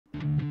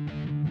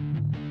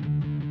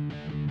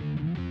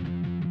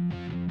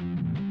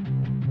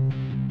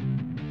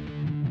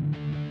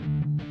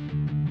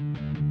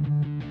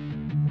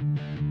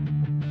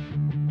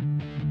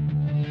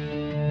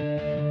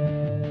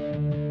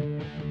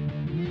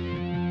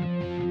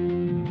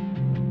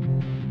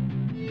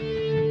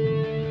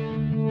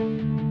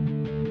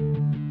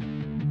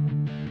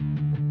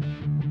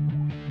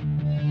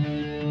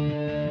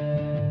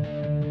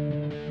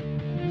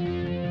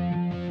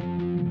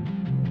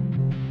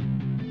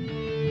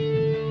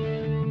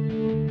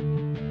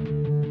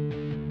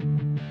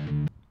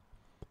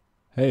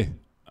Hey,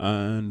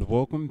 and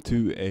welcome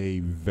to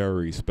a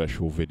very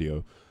special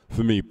video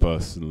for me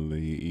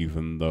personally,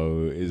 even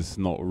though it's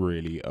not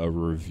really a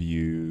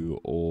review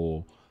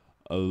or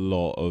a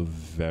lot of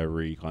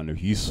very kind of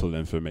useful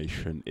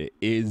information. It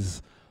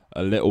is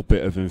a little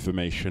bit of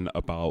information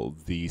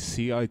about the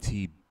CIT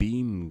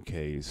Beam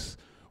case,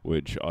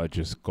 which I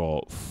just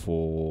got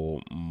for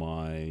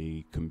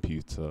my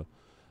computer.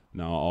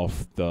 Now,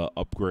 after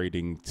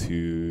upgrading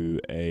to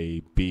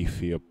a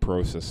beefier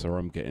processor,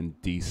 I'm getting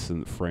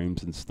decent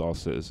frames in Star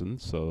Citizen,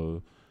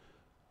 so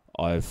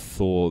I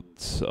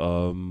thought,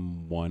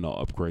 why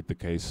not upgrade the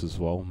case as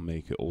well,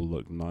 make it all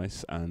look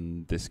nice,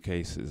 and this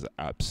case is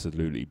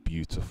absolutely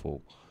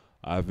beautiful.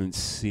 I haven't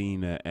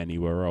seen it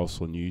anywhere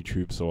else on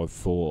YouTube, so I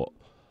thought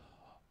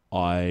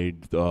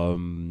I'd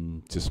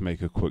just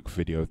make a quick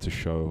video to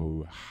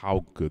show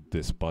how good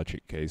this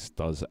budget case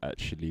does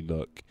actually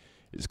look.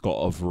 It's got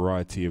a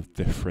variety of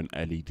different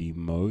LED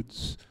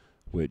modes,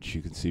 which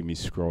you can see me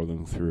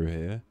scrolling through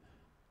here,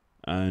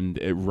 and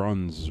it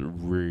runs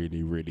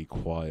really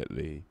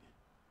quietly.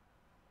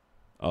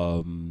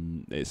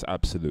 It's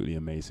absolutely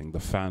amazing. The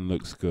fan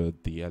looks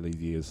good, the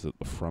LEDs at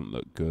the front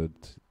look good.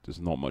 There's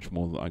not much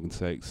more that I can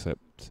say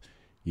except,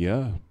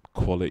 yeah,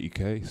 quality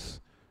case.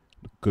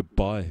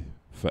 Goodbye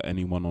for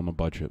anyone on a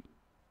budget.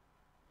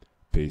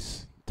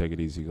 Peace. Take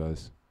it easy,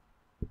 guys.